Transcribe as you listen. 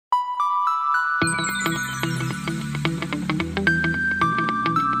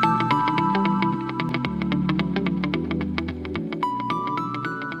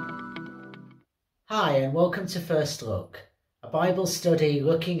and welcome to First Look, a Bible study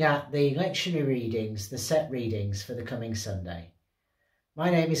looking at the lectionary readings, the set readings for the coming Sunday. My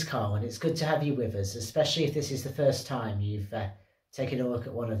name is Carl and it's good to have you with us, especially if this is the first time you've taken a look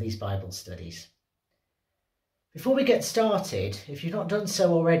at one of these Bible studies. Before we get started, if you've not done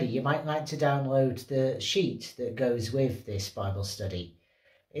so already, you might like to download the sheet that goes with this Bible study.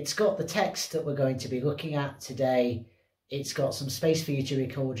 It's got the text that we're going to be looking at today, it's got some space for you to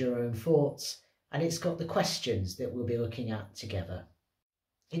record your own thoughts, and it's got the questions that we'll be looking at together.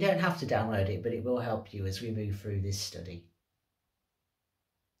 You don't have to download it, but it will help you as we move through this study.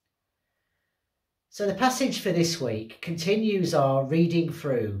 So the passage for this week continues our reading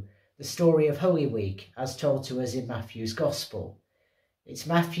through the story of Holy Week as told to us in Matthew's Gospel. It's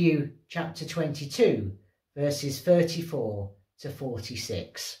Matthew chapter 22, verses 34 to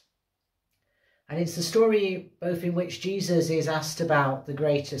 46. And it's the story both in which Jesus is asked about the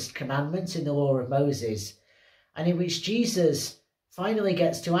greatest commandment in the law of Moses, and in which Jesus finally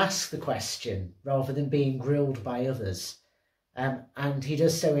gets to ask the question rather than being grilled by others. And he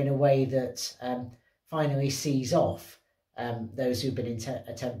does so in a way that finally sees off those who've been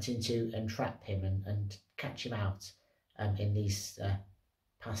attempting to entrap him and catch him out in these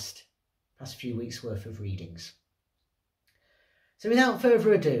past few weeks' worth of readings. So without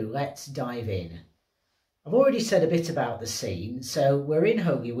further ado, let's dive in. I've already said a bit about the scene. So we're in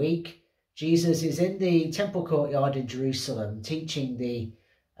Holy Week. Jesus is in the temple courtyard in Jerusalem teaching the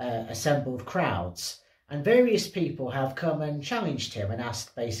assembled crowds. And various people have come and challenged him and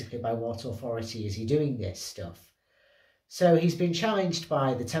asked basically by what authority is he doing this stuff. So he's been challenged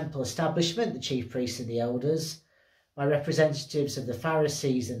by the temple establishment, the chief priests and the elders, by representatives of the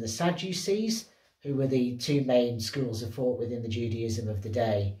Pharisees and the Sadducees, who were the two main schools of thought within the Judaism of the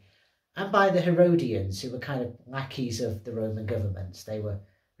day, and by the Herodians, who were kind of lackeys of the Roman government. They were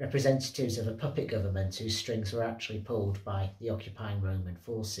representatives of a puppet government whose strings were actually pulled by the occupying Roman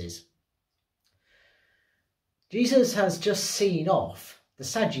forces. Jesus has just seen off the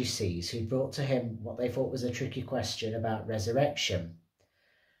Sadducees, who brought to him what they thought was a tricky question about resurrection.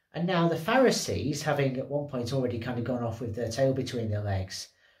 And now the Pharisees, having at one point already kind of gone off with their tail between their legs,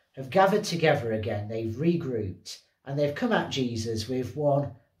 have gathered together again, they've regrouped, and they've come at Jesus with one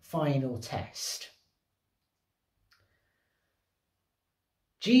final test.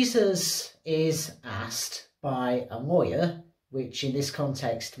 Jesus is asked by a lawyer, which in this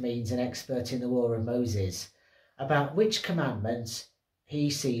context means an expert in the law of Moses, about which commandment he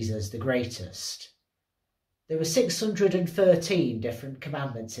sees as the greatest. There were 613 different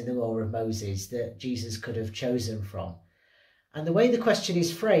commandments in the law of Moses that Jesus could have chosen from. And the way the question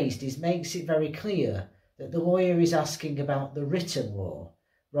is phrased makes it very clear that the lawyer is asking about the written law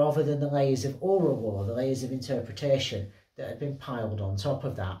rather than the layers of oral law, the layers of interpretation that had been piled on top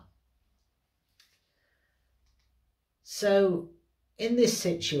of that. So in this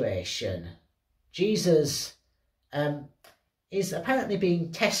situation, Jesus is apparently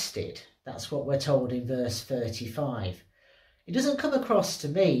being tested. That's what we're told in verse 35. It doesn't come across to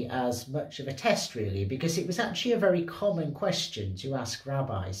me as much of a test really, because it was actually a very common question to ask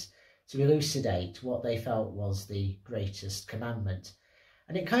rabbis to elucidate what they felt was the greatest commandment.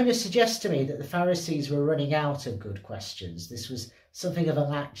 And it kind of suggests to me that the Pharisees were running out of good questions. This was something of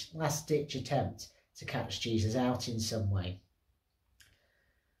a last-ditch attempt to catch Jesus out in some way.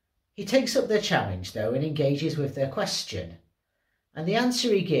 He takes up their challenge though and engages with their question. And the answer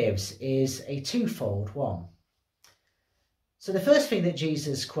he gives is a twofold one. So the first thing that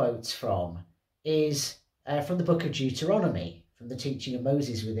Jesus quotes from is from the book of Deuteronomy, from the teaching of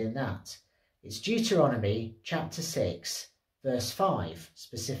Moses within that. It's Deuteronomy chapter 6, verse 5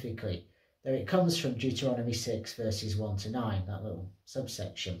 specifically, though it comes from Deuteronomy 6, verses 1 to 9, that little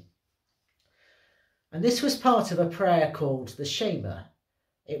subsection. And this was part of a prayer called the Shema.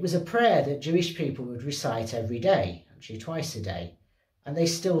 It was a prayer that Jewish people would recite every day, actually twice a day, and they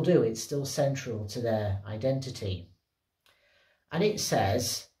still do. It's still central to their identity. And it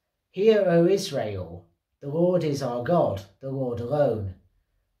says, "Hear, O Israel, the Lord is our God, the Lord alone.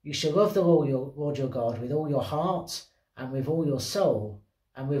 You shall love the Lord your God with all your heart and with all your soul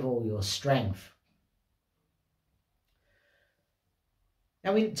and with all your strength."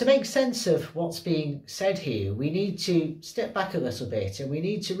 Now, to make sense of what's being said here, we need to step back a little bit and we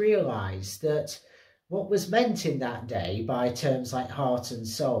need to realise that what was meant in that day by terms like heart and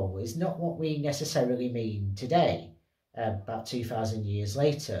soul is not what we necessarily mean today. About 2,000 years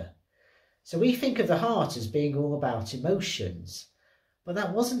later. So we think of the heart as being all about emotions, but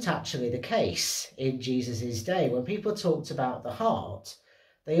that wasn't actually the case in Jesus's day. When people talked about the heart,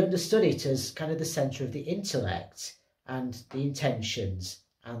 they understood it as kind of the centre of the intellect and the intentions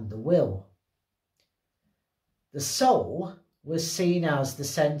and the will. The soul was seen as the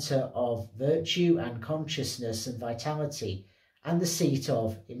centre of virtue and consciousness and vitality and the seat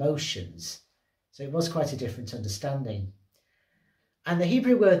of emotions. So it was quite a different understanding. And the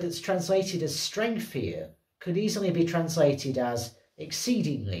Hebrew word that's translated as strength here could easily be translated as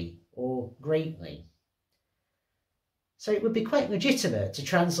exceedingly or greatly. So it would be quite legitimate to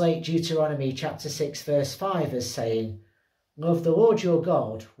translate Deuteronomy chapter 6 verse 5 as saying, love the Lord your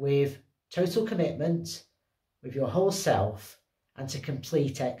God with total commitment, with your whole self, and to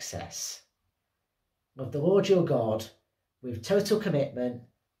complete excess. Love the Lord your God with total commitment,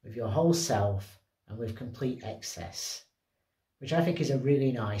 with your whole self, and with complete excess, which I think is a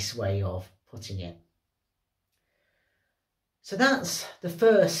really nice way of putting it. So that's the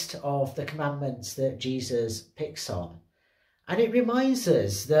first of the commandments that Jesus picks on. And it reminds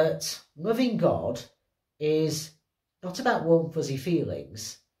us that loving God is not about warm fuzzy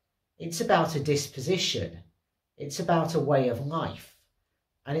feelings. It's about a disposition. It's about a way of life.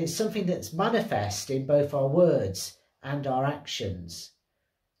 And it's something that's manifest in both our words and our actions.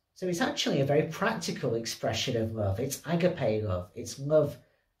 So it's actually a very practical expression of love. It's agape love. It's love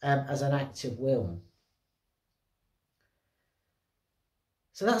as an act of will.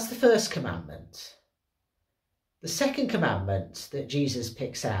 So that's the first commandment. The second commandment that Jesus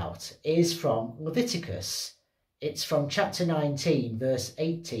picks out is from Leviticus. It's from chapter 19, verse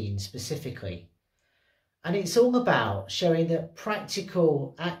 18 specifically. And it's all about showing that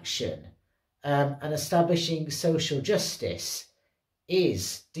practical action and establishing social justice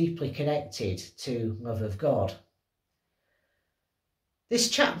is deeply connected to love of God. This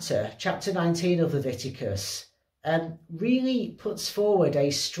chapter, chapter 19 of Leviticus, really puts forward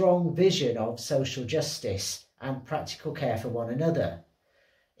a strong vision of social justice and practical care for one another.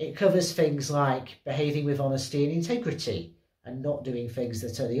 It covers things like behaving with honesty and integrity and not doing things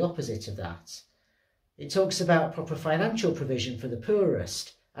that are the opposite of that. It talks about proper financial provision for the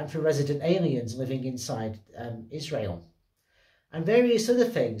poorest and for resident aliens living inside Israel, and various other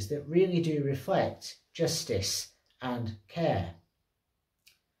things that really do reflect justice and care.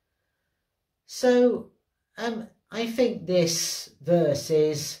 So I think this verse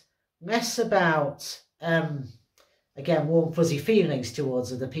is less about again, warm fuzzy feelings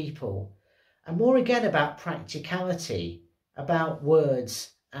towards other people, and more again about practicality, about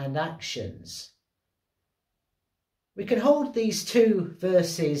words and actions. We can hold these two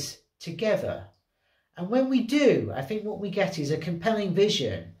verses together, and when we do, I think what we get is a compelling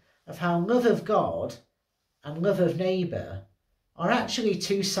vision of how love of God and love of neighbour are actually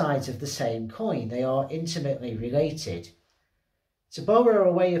two sides of the same coin. They are intimately related. To borrow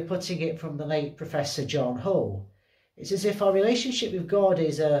a way of putting it from the late Professor John Hull, it's as if our relationship with God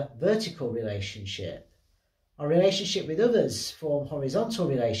is a vertical relationship. Our relationship with others form horizontal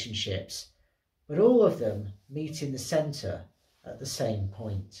relationships, but all of them meet in the centre at the same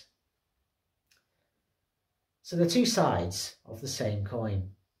point. So they're two sides of the same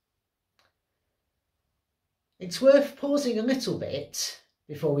coin. It's worth pausing a little bit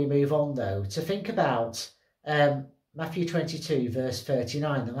before we move on, though, to think about Matthew 22, verse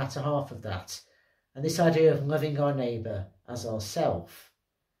 39, the latter half of that, and this idea of loving our neighbour as ourself.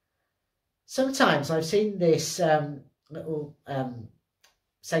 Sometimes I've seen this little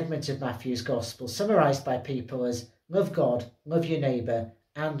segment of Matthew's Gospel summarised by people as love God, love your neighbour,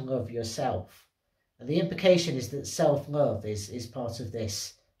 and love yourself. And the implication is that self-love is part of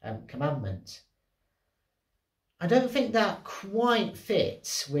this commandment. I don't think that quite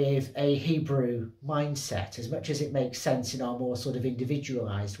fits with a Hebrew mindset as much as it makes sense in our more sort of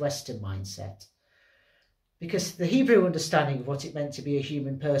individualised Western mindset. Because the Hebrew understanding of what it meant to be a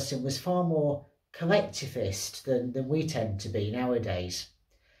human person was far more collectivist than we tend to be nowadays.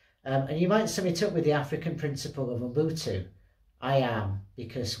 And you might sum it up with the African principle of Ubuntu. I am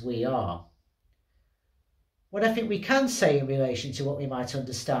because we are. What I think we can say in relation to what we might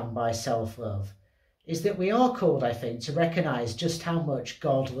understand by self-love is that we are called, I think, to recognise just how much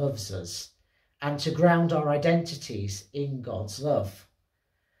God loves us and to ground our identities in God's love.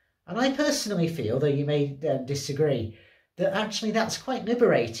 And I personally feel, though you may disagree, that actually that's quite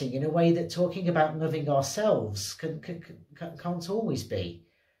liberating in a way that talking about loving ourselves can't always be.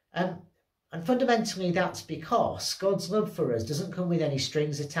 And fundamentally that's because God's love for us doesn't come with any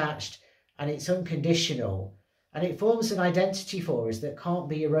strings attached, and it's unconditional, and it forms an identity for us that can't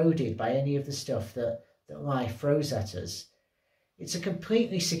be eroded by any of the stuff that life throws at us. It's a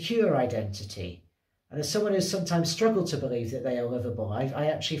completely secure identity, and as someone who's sometimes struggled to believe that they are lovable, I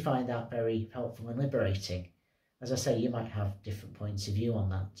actually find that very helpful and liberating. As I say, you might have different points of view on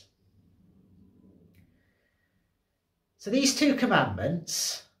that. So these two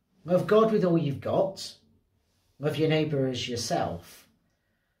commandments, love God with all you've got love your neighbour as yourself,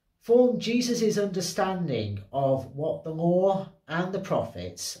 formed Jesus' understanding of what the law and the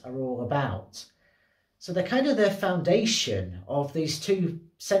prophets are all about. So they're kind of the foundation of these two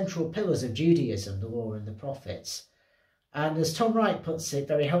central pillars of Judaism, the law and the prophets. And as Tom Wright puts it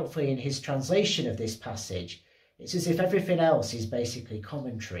very helpfully in his translation of this passage, it's as if everything else is basically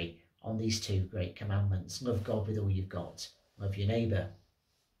commentary on these two great commandments. Love God with all you've got, love your neighbour.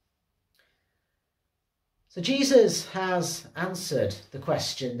 So Jesus has answered the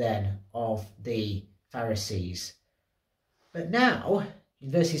question then of the Pharisees. But now,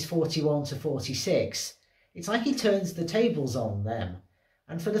 in verses 41 to 46, it's like he turns the tables on them.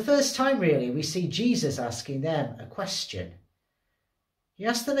 And for the first time, really, we see Jesus asking them a question. He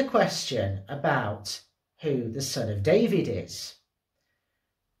asked them a question about who the Son of David is.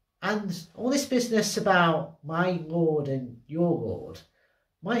 And all this business about my Lord and your Lord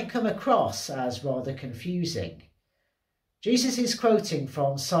might come across as rather confusing. Jesus is quoting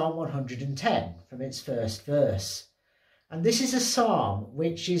from Psalm 110, from its first verse. And this is a psalm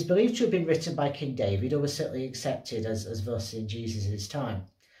which is believed to have been written by King David, or was certainly accepted as thus in Jesus' time.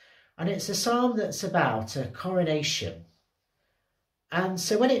 And it's a psalm that's about a coronation. And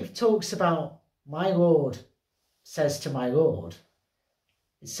so when it talks about my Lord says to my Lord,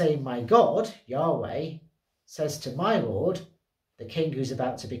 it's saying my God, Yahweh, says to my Lord, the king who's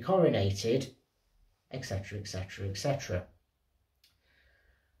about to be coronated, etc., etc., etc.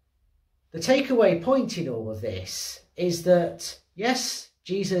 The takeaway point in all of this is that, yes,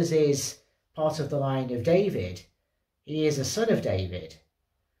 Jesus is part of the line of David. He is a son of David.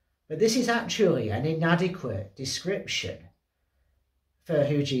 But this is actually an inadequate description for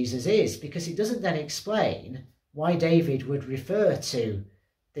who Jesus is, because it doesn't then explain why David would refer to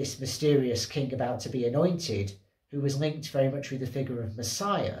this mysterious king about to be anointed, who was linked very much with the figure of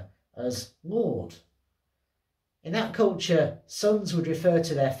Messiah, as Lord. In that culture, sons would refer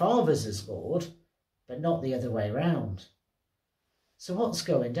to their fathers as Lord, but not the other way round. So what's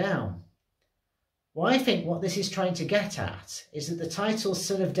going down? Well, I think what this is trying to get at is that the title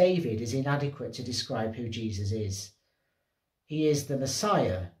Son of David is inadequate to describe who Jesus is. He is the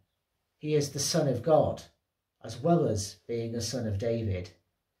Messiah. He is the Son of God, as well as being a son of David.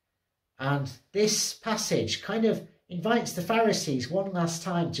 And this passage kind of invites the Pharisees one last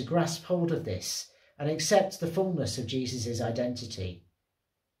time to grasp hold of this and accept the fullness of Jesus' identity.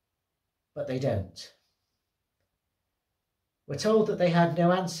 But they don't. We're told that they had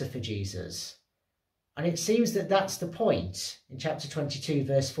no answer for Jesus. And it seems that that's the point in chapter 22,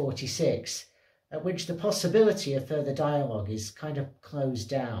 verse 46, at which the possibility of further dialogue is kind of closed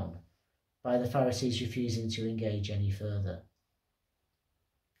down by the Pharisees refusing to engage any further.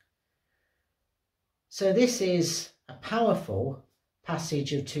 So this is a powerful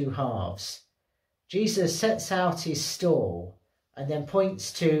passage of two halves. Jesus sets out his stall and then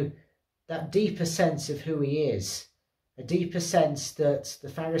points to that deeper sense of who he is, a deeper sense that the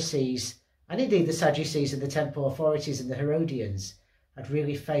Pharisees, and indeed the Sadducees and the temple authorities and the Herodians, had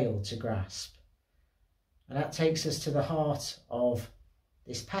really failed to grasp. And that takes us to the heart of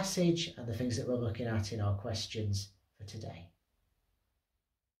this passage and the things that we're looking at in our questions for today.